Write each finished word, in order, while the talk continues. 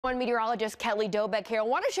Meteorologist Kelly Dobeck here. I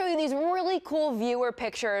want to show you these really cool viewer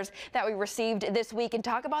pictures that we received this week and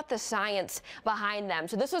talk about the science behind them.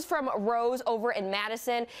 So this was from Rose over in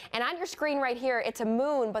Madison, and on your screen right here, it's a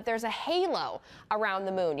moon, but there's a halo around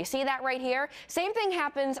the moon. You see that right here? Same thing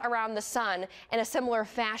happens around the sun in a similar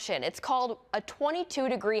fashion. It's called a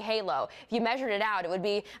 22-degree halo. If you measured it out, it would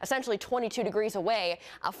be essentially 22 degrees away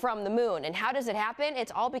from the moon. And how does it happen?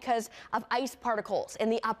 It's all because of ice particles in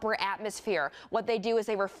the upper atmosphere. What they do is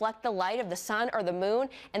they reflect the light of the sun or the moon,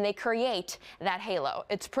 and they create that halo.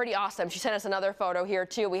 It's pretty awesome. She sent us another photo here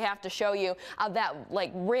too. We have to show you of that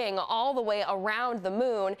ring all the way around the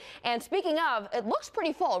moon. And speaking of, it looks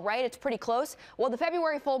pretty full, right? It's pretty close. Well, the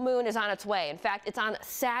February full moon is on its way. In fact, it's on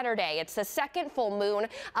Saturday. It's the second full moon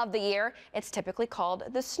of the year. It's typically called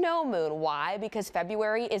the snow moon. Why? Because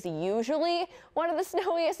February is usually one of the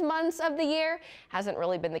snowiest months of the year. Hasn't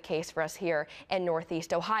really been the case for us here in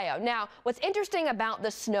Northeast Ohio. Now, what's interesting about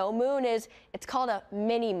the snow moon is it's called a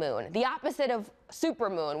mini moon, the opposite of super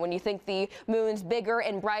moon. When you think the moon's bigger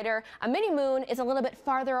and brighter, a mini moon is a little bit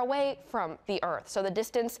farther away from the Earth, so the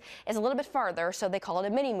distance is a little bit farther, so they call it a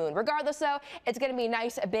mini moon. Regardless, though, it's going to be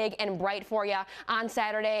nice, big, and bright for you on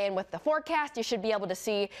Saturday, and with the forecast, you should be able to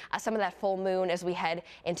see some of that full moon as we head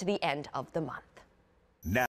into the end of the month.